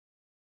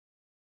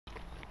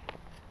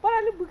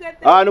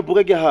Ah, no,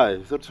 Bukake high.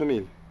 It's not for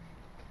me.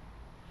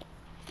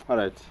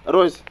 Alright.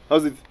 Otherwise,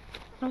 how's it?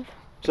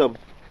 Chab.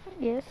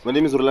 Yes. My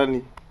name is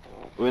Rhulani.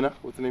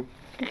 What's the name?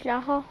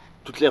 Tutlaho.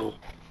 Tutleho.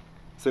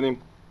 What's the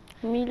name?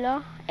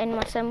 Mila and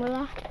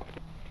Masamula.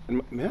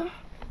 Yeah?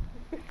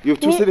 You have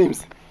two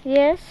surnames?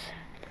 Yes.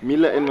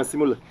 Mila and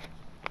Masimula.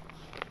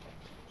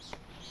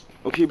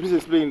 Okay, please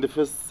explain the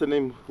first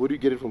surname. Where do you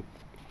get it from?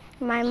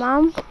 My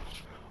mom.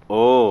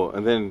 Oh,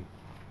 and then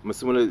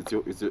Masimula,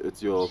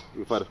 it's your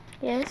father?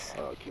 Yes.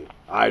 Okay,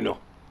 I know.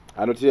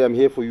 Today I'm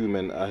here for you,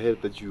 man. I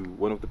heard that you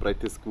one of the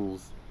brightest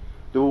schools.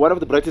 You were one of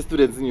the brightest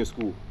students in your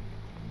school.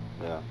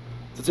 Yeah.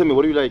 So tell me,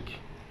 what do you like?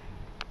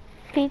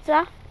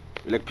 Pizza.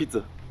 You like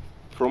pizza?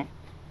 From?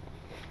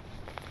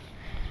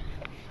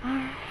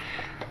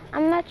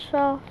 I'm not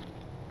sure.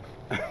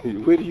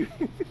 Where do you...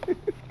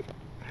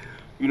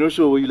 You're not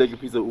sure where you like your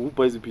pizza? Who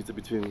buys your pizza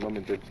between mom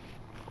and dad?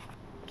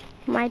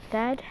 My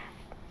dad.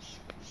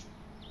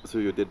 So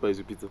your dad buys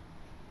your pizza?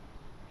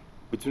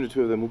 Between the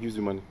two of them, who gives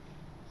you money?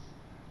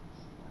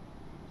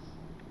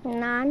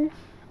 None.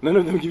 None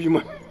of them give you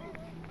money?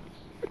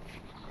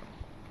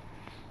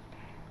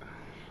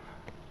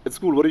 At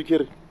school, what do you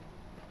carry?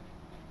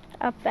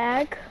 A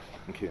bag.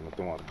 Okay, no,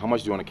 don't worry. How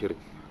much do you want to carry?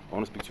 I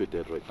want to speak to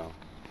your dad right now.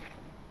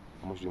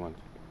 How much do you want?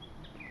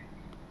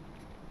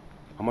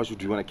 How much do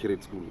you want to carry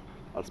at school?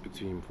 I'll speak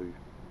to him for you.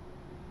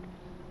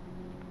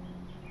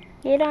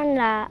 They don't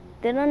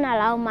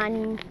allow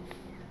money.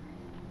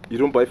 You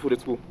don't buy food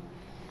at school?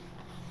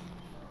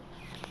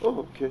 Oh,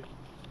 okay.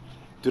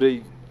 Do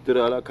they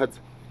allow cards?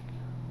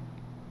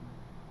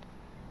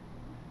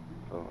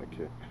 Oh,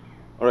 okay.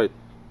 All right.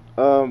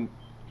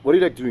 What do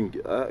you like doing?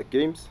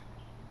 Games?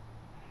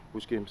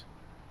 Which games?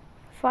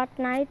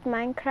 Fortnite,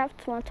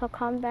 Minecraft, Mortal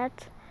Kombat,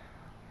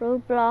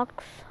 Roblox,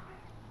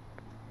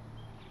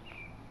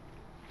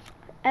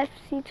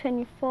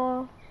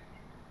 FC24.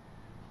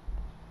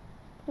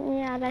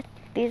 Yeah,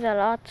 these a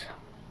lot.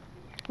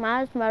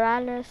 Miles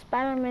Morales,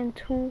 Spider-Man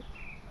 2.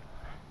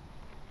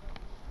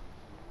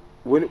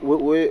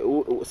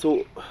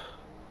 So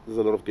there's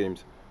a lot of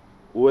games.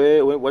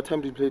 What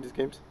time do you play these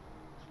games?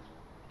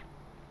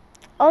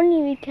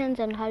 Only weekends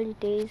and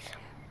holidays.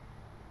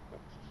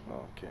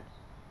 Oh, okay.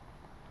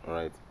 All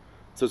right.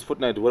 So it's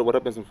Fortnite. What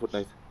happens in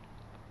Fortnite?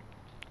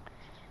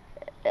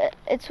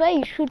 It's where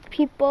you shoot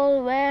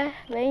people, where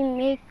you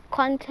make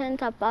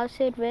content about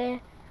it,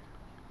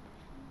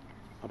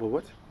 About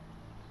what?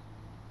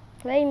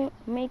 where you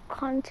make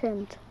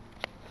content.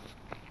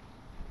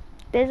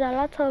 There's a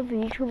lot of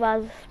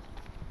YouTubers.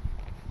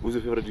 Who's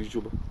your favorite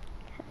YouTuber?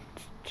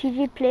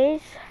 TV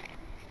Plays.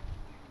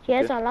 He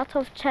has a lot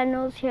of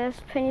channels. He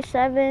has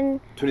 27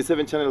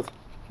 channels?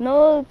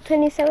 No,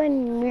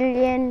 27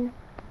 million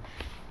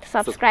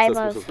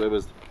subscribers.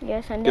 Subscribers.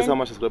 Yes, and Guess then how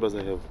much subscribers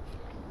I have?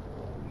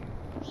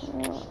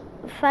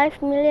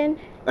 5 million.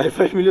 I have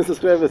 5 million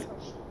subscribers.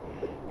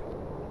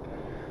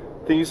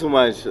 Thank you so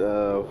much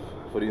for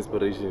the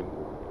inspiration.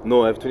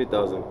 No, I have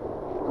 20,000.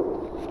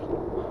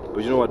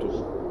 But you know what?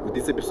 With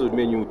this episode,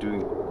 me and you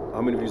doing,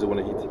 how many views I want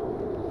to hit?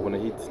 I want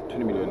to hit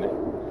 20 million, eh?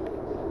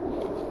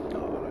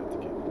 Alright,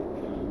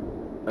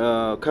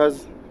 okay.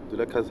 Cars? Do you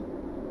like cars?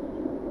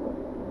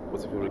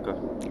 What's your favorite car?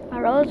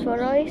 A Rolls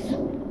Royce.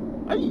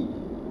 Aye.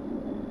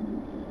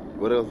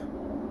 What else?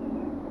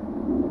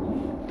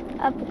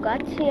 A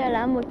Bugatti, a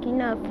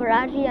Lamborghini, a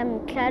Ferrari, a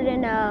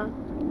McLaren, a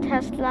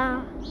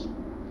Tesla,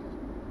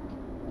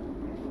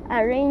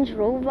 a Range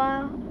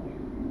Rover.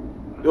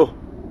 Oh.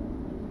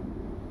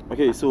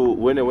 Okay, so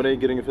when are you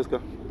getting your first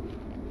car?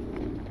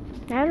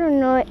 I don't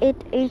know,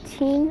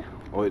 18.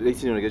 Oh, at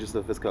 18 you're gonna get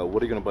yourself first car.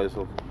 What are you gonna buy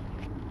yourself?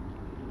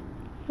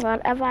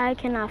 Whatever I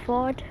can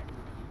afford.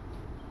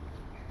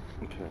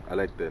 Okay, I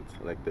like that.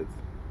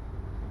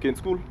 Okay, in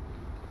school,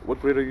 what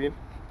grade are you in?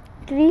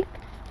 3.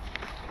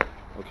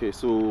 Okay,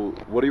 so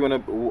what do you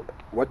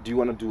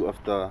wanna do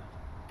after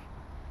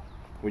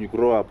when you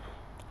grow up?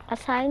 A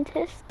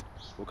scientist.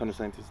 What kind of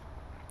scientist?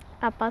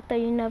 About the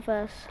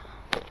universe.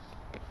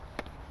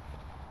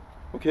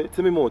 Okay,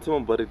 tell me more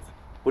about it.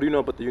 What do you know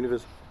about the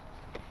universe?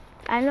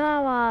 I know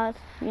our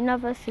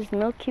universe is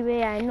Milky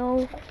Way. I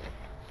know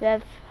we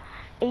have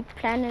 8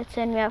 planets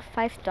and we have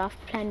 5 dwarf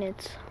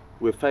planets.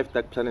 We have 5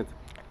 dark planets.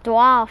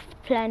 Dwarf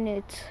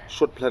planets.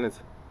 Short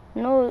planets.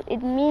 No,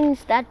 it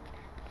means that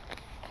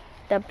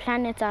the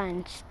planets are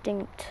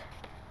extinct.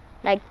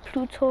 Like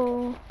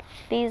Pluto,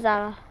 these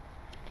are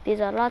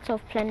lots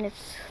of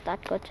planets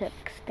that got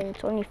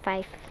extinct. Only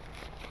 5.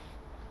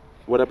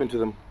 What happened to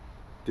them?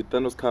 Did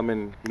Thanos come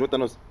and you know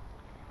Thanos?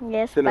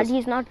 Yes, Thanos. but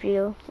he's not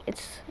real.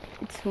 It's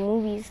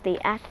movies. They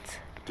act.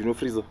 Do you know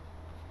Frieza?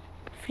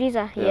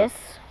 Frieza, Yeah. yes.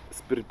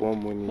 Spirit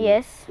bomb when he...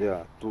 Yes.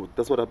 Yeah,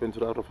 that's what happened to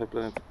the other 5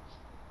 planets.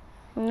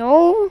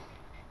 No,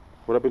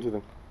 What happened to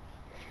them?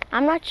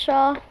 I'm not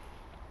sure.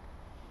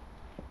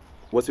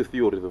 What's your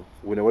theory though?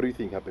 What do you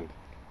think happened?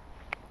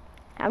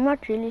 I'm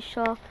not really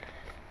sure.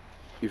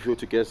 If you were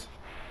to guess.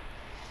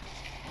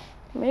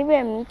 Maybe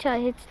a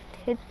meteor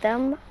hit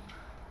them.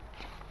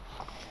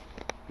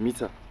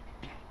 Meter?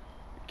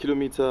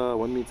 Kilometer,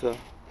 1 meter?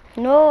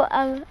 No,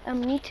 a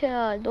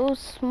meteor.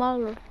 Those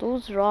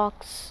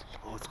rocks.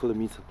 Oh, it's called a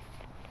meter.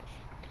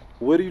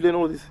 Where do you learn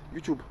all this?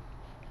 YouTube?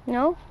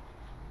 No.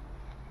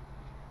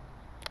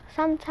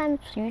 Sometimes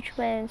YouTube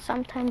and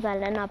sometimes I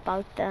learn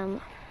about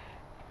them.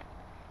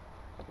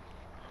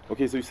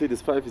 Okay, so you say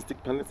there's 5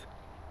 distinct planets.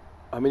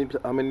 How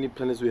many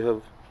planets do we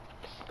have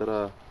that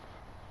are?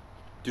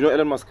 Do you know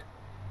Elon Musk?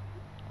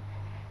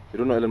 You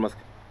don't know Elon Musk?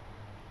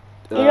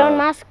 Elon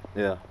Musk?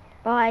 Yeah.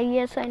 Oh,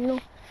 yes, I know.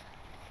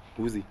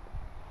 Who's he?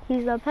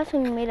 He's the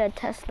person who made a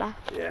Tesla.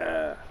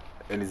 Yeah.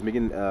 And he's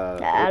making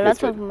a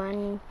lot of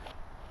money.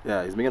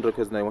 Yeah, he's making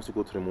records now. He wants to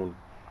go to the moon.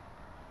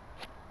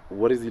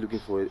 What is he looking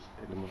for at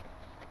the moon?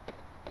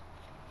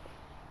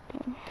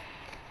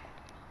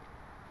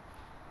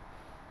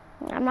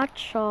 I'm not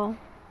sure.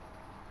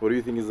 What do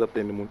you think is up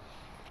there in the moon?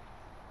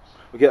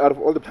 Okay, out of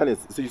all the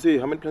planets, so you say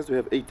how many planets do we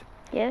have? 8.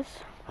 Yes.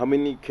 How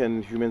many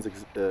can humans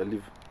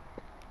live?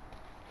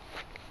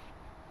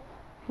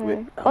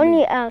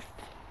 Only Earth.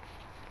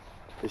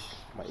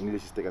 My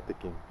English is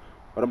taking.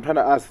 But I'm trying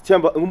to ask,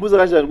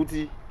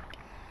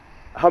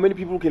 how many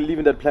people can live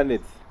in that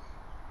planet?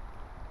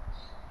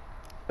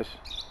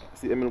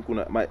 See,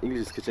 my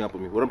English is catching up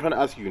with me. What I'm trying to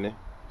ask you,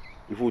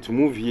 if we were to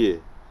move here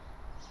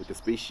with a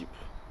spaceship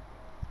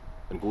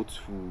and go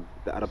to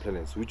the other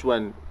planets, which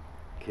one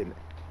can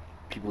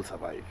people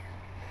survive?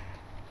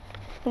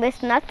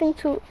 With nothing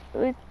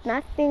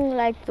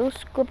like those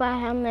scuba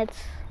helmets.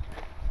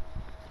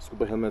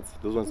 Scuba helmets,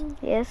 those ones?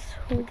 Yes,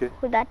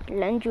 who that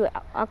lend you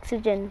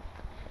oxygen.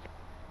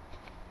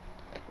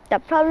 The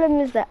problem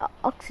is the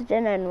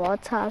oxygen and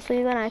water, so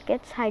you're gonna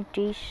get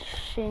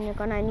hydration, you're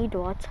gonna need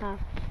water.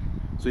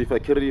 So if I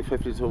carry 5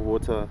 liters of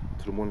water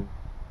to the moon,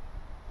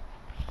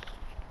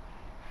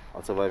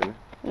 I'll survive, no?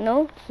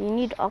 No, you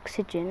need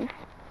oxygen.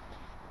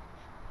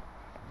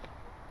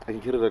 I can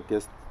carry that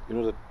gas, you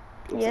know that?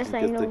 Yes,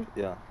 I know. Tank?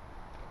 Yeah.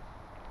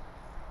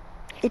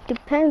 It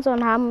depends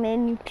on how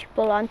many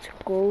people want to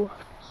go.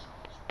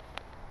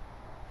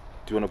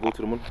 Do you want to go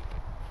to the moon?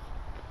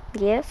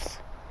 Yes.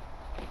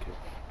 Okay,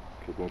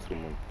 going to the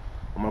moon.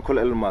 I'm going to call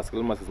Elon Musk.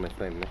 Elon Musk is my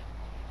friend,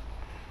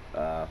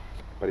 no?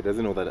 But he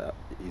doesn't know that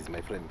he's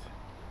my friend.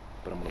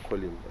 But I'm going to call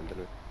him and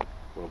then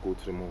we'll go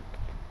to the moon.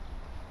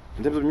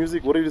 In terms of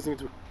music, what are you listening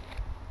to?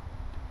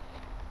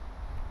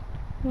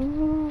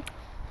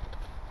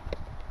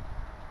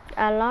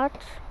 A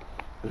lot.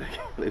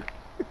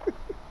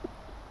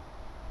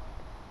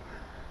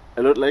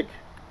 A lot like?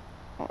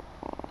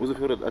 Who's your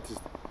favorite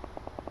artist?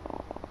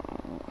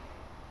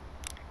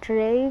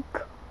 Drake.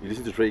 You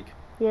listen to Drake?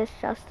 Yes,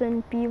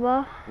 Justin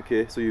Bieber.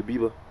 Okay, so you're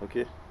Bieber,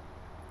 okay.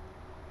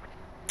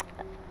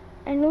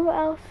 And who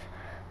else?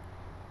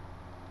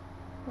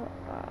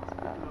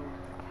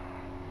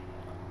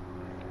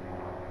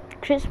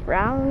 Chris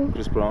Brown.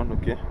 Chris Brown,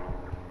 okay.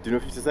 Do you know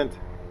 50 Cent?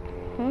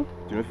 Do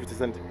you know 50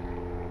 Cent?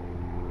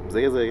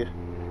 Zege.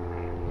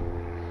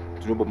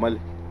 Do you know Bob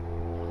Marley?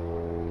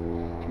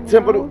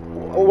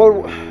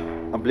 No.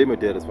 I'm blaming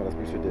your dad as far as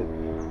your dad.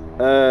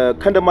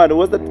 Kandaman,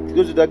 was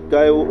that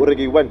guy who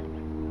reggae won?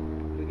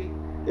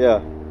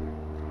 Yeah.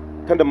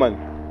 Kandaman.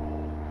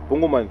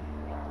 Bongo Man.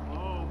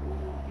 Oh,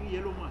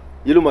 Yellow Man.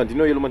 Yellow Man, do you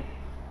know Yellow Man?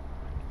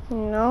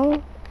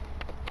 No.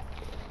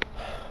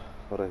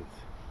 Alright.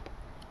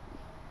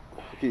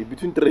 Okay,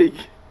 between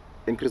Drake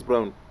and Chris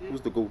Brown,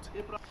 who's the GOAT?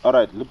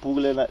 Alright,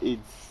 Lepugulena is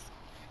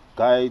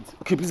guide.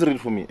 Okay, please read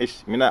for me.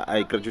 Mina,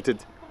 I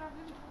graduated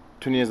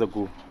 20 years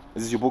ago.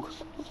 Is this your book?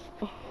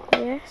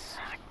 Yes.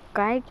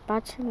 Guide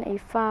Button, a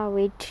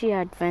faraway tree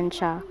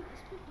adventure.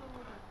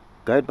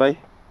 Guide by?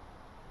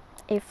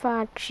 A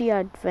far tree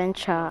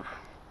adventure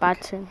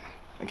button.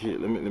 Okay,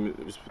 let me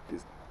just put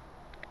this.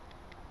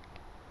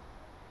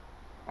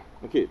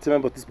 Okay, tell me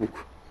about this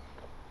book.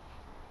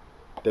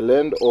 The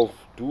Land of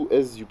Do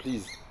As You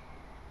Please.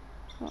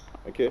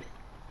 Okay.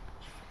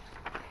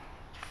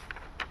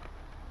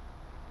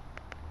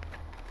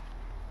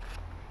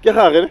 Tell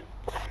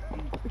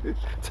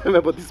me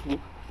about this book.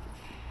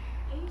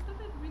 I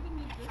started reading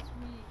it this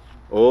week.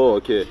 Oh,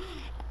 okay. Book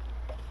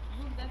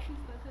that he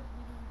started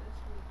reading this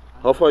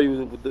week. How far are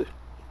you with the?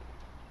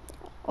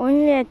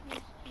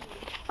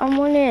 I'm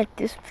only at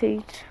this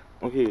page.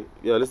 Okay,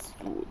 yeah, let's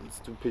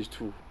do page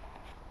 2.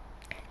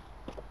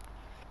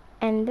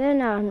 And then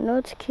a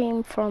note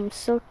came from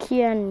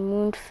Silky and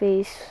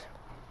Moonface.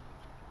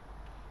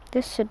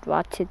 This is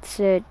what it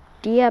said.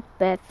 Dear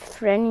Beth,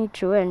 Franny,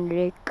 Joe and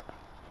Rick,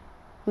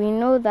 we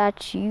know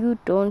that you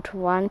don't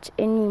want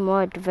any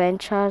more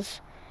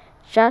adventures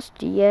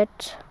just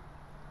yet,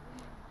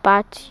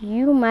 but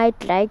you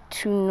might like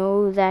to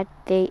know that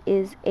there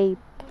is a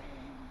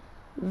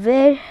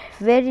very,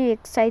 very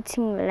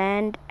exciting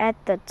land at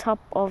the top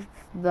of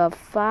the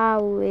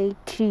faraway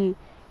tree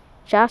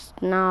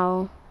just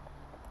now.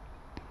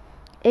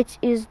 It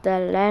is the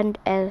land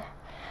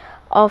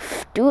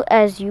of do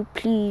as you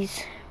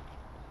please,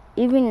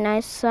 even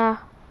nicer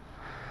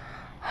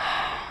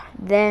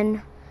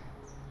than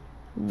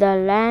the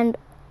land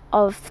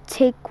of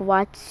take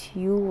what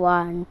you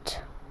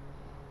want.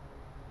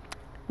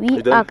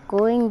 We are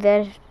going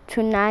there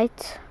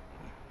tonight.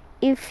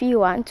 if you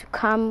want to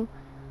come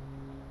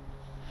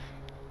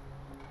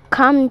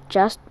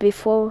just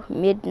before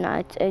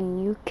midnight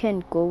and you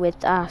can go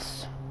with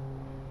us.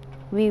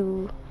 We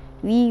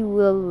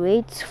will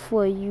wait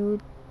for you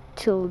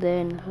till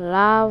then.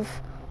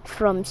 Love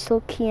from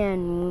Silky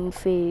and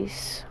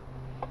Moonface.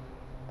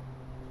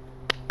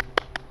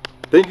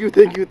 Thank you.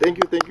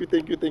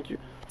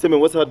 Tell me,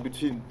 what's hard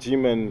between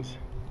gym and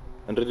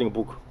reading a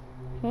book?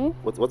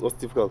 What's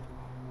difficult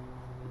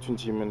between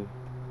gym and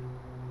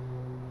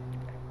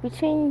you're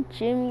reading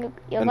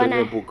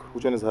gonna a book?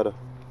 Which one is harder?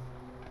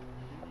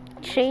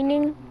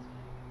 training.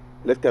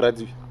 Let's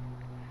karate.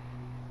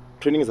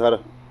 Training is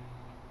harder.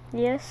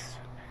 Yes,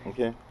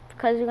 Okay.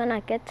 because you're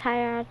gonna get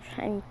tired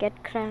and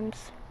get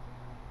cramps.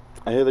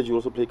 I hear that you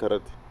also play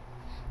karate.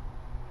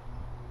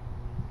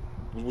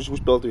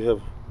 Which belt do you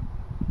have?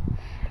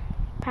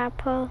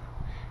 Purple.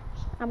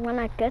 I'm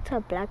gonna get a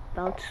black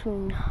belt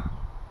soon.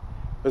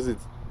 Is it?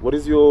 What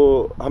is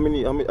your? How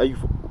many? Are you?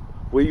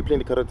 Where are you playing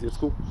the karate at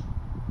school?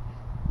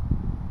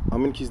 How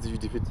many kids did you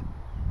defeat?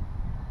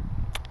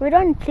 We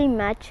don't play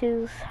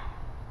matches.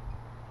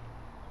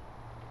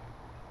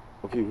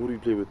 Okay, who do you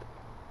play with?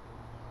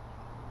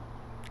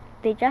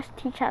 They just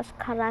teach us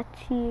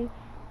karate.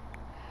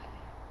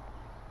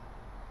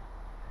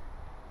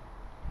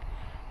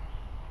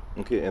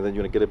 Okay, and then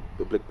you're gonna get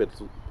a black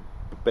belt.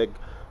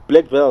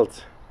 Black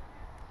belt.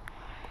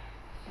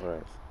 All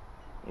right.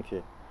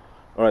 Okay.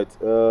 All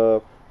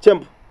right.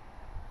 Champ.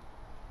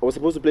 I was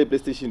supposed to play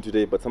PlayStation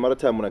today, but some other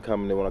time when I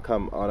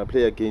wanna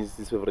play against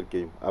this favorite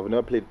game. I've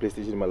never played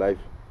PlayStation in my life,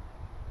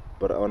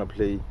 but I wanna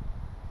play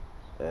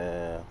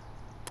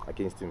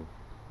against him.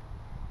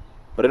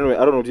 But anyway,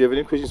 I don't know. Do you have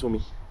any questions for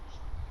me?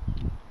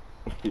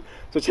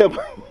 So Champ,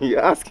 you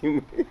ask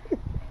him.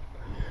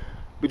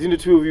 Between the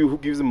two of you, who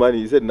gives him money?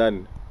 He said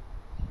none.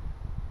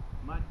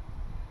 Money?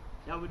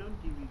 Yeah, we don't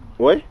give him money.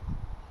 Why?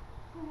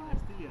 Oh, why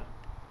still here?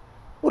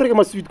 What are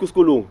you sweet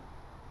kuskolong?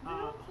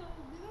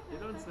 They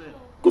don't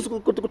sell.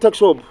 Go to tuck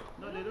shop.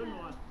 No, they don't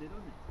want. They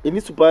don't. He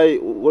needs to buy.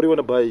 What do you want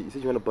to buy? He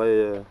said you want to buy.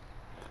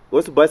 He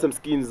wants to buy some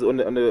skins on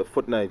the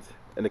Fortnite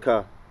and the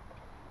car.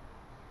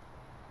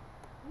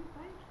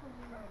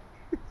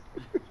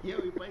 Yeah,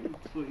 we buy it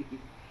for you.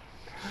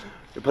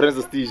 Your parents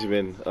are stage,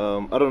 man.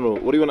 I don't know.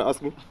 What do you want to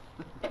ask me?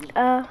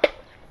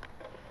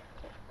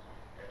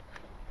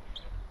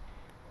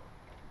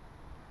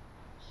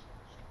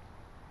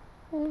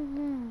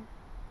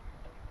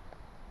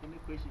 Any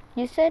question?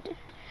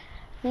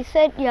 You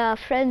said you're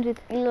friends with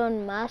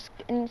Elon Musk,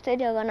 and you said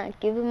you're gonna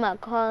give him a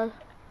call.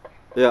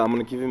 Yeah, I'm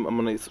gonna give him. I'm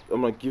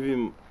gonna give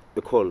him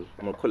a call.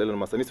 I'm gonna call Elon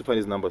Musk. I need to find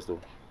his numbers though.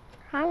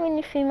 How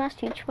many famous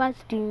YouTubers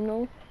do you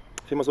know?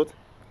 Famous what?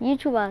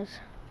 YouTubers.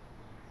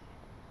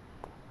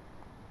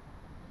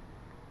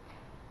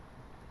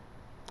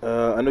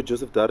 I know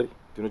Joseph Dari. Do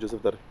you know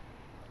Joseph Dari?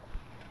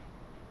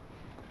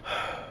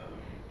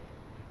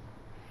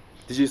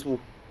 DJ Spoo.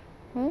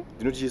 Do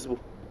you know DJ Spoo?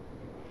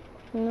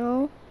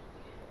 No.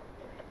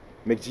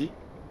 McG?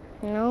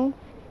 No.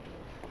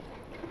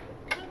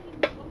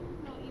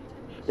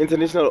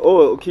 International.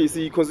 Oh, okay. So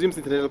he consumes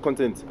international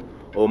content.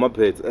 Oh, my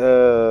bad.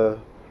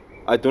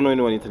 I don't know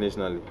anyone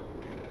internationally.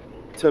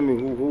 Tell me,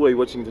 who are you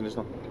watching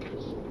international?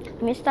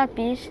 Mr.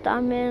 Beast,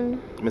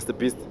 Damen. Mr.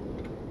 Beast.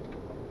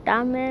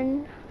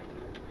 Damen.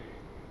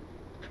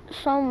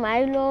 Some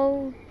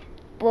Milo.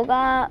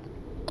 Boga.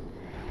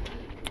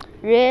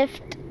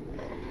 Rift.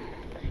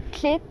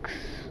 Clicks.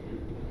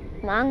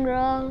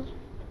 Mongrel.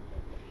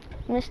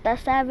 Mr.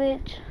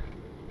 Savage.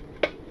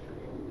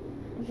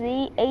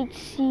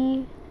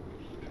 ZHC.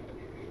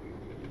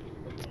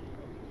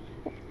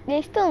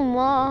 There's still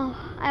more.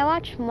 I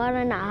watch more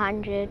than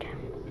 100.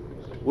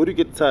 Where do you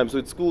get time? So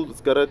it's school, it's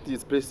karate,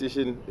 it's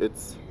PlayStation,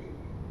 it's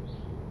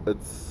and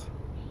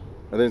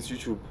then it's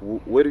YouTube.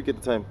 Where do you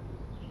get the time?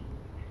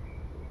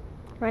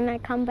 When I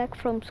come back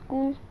from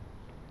school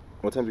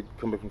What time do you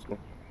come back from school?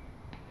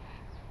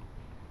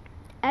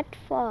 at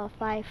 4 or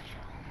 5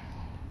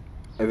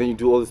 And then you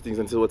do all these things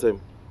until what time?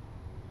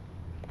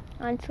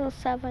 until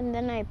 7,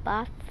 then I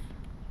bath.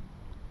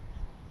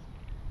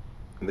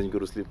 And then you go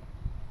to sleep.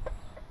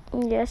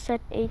 Yes,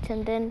 at 8,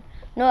 and then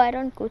no, I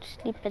don't go to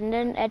sleep, and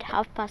then at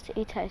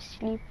 8:30 I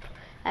sleep.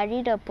 I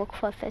read a book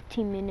for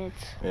 30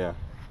 minutes. Yeah.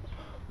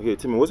 Okay,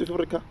 tell me, what's your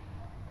favorite car?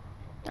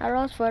 A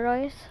Rolls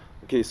Royce.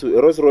 Okay, so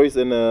a Rolls Royce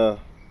and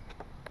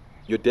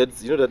your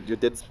dad's, you know that your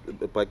dad's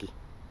buggy,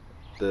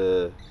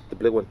 the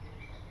black one.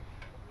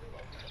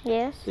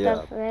 Yes, Yeah.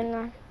 that's very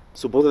nice.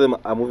 So both of them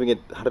are moving at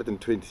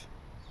 120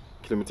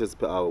 kilometers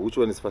per hour. Which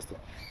one is faster?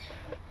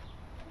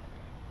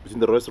 Between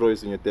the Rolls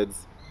Royce and your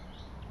dad's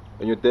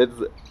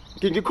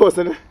King course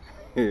and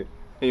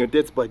your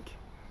dad's bike.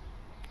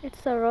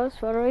 It's a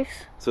Rolls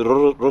Royce. So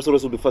Rolls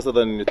Royce will be faster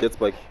than your dad's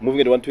bike,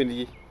 moving at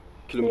 120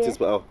 kilometers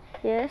per hour.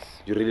 Yes.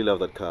 You really love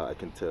that car, I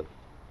can tell.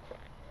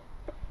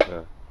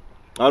 Yeah.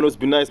 I know, it's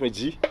been nice, my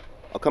G.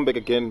 I'll come back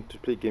again to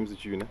play games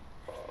with you, you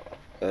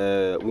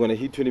know. We want to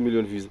hit 20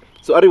 million views.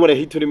 So I don't want to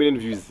hit 20 million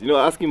views. You know,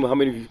 ask him how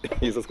many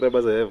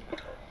subscribers I have.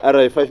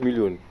 I have 5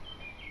 million.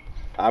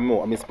 I'm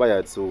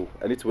inspired, so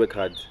I need to work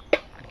hard.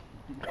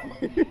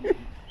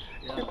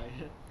 Yeah.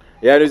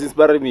 Yeah, it's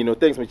inspiring me.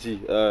 Thanks, Michi.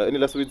 Any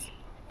last words?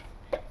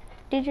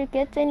 Did you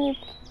get any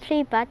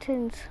play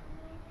buttons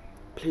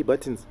Play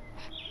buttons.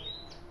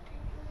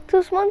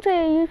 to sponsor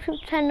your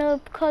YouTube channel?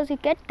 Because you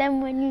get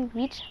them when you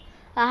reach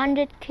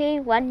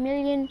 100k, 1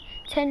 million,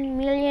 10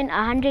 million,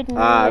 100 million.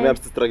 I mean, I'm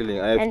still struggling.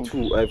 I have And-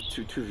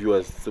 two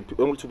viewers. So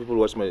only 2 people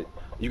watch my.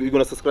 You're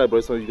gonna subscribe,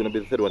 right? So you're gonna be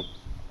the third one.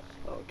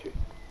 Okay.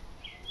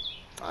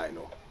 I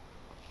know.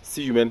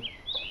 See you, man.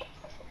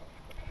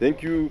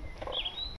 Thank you.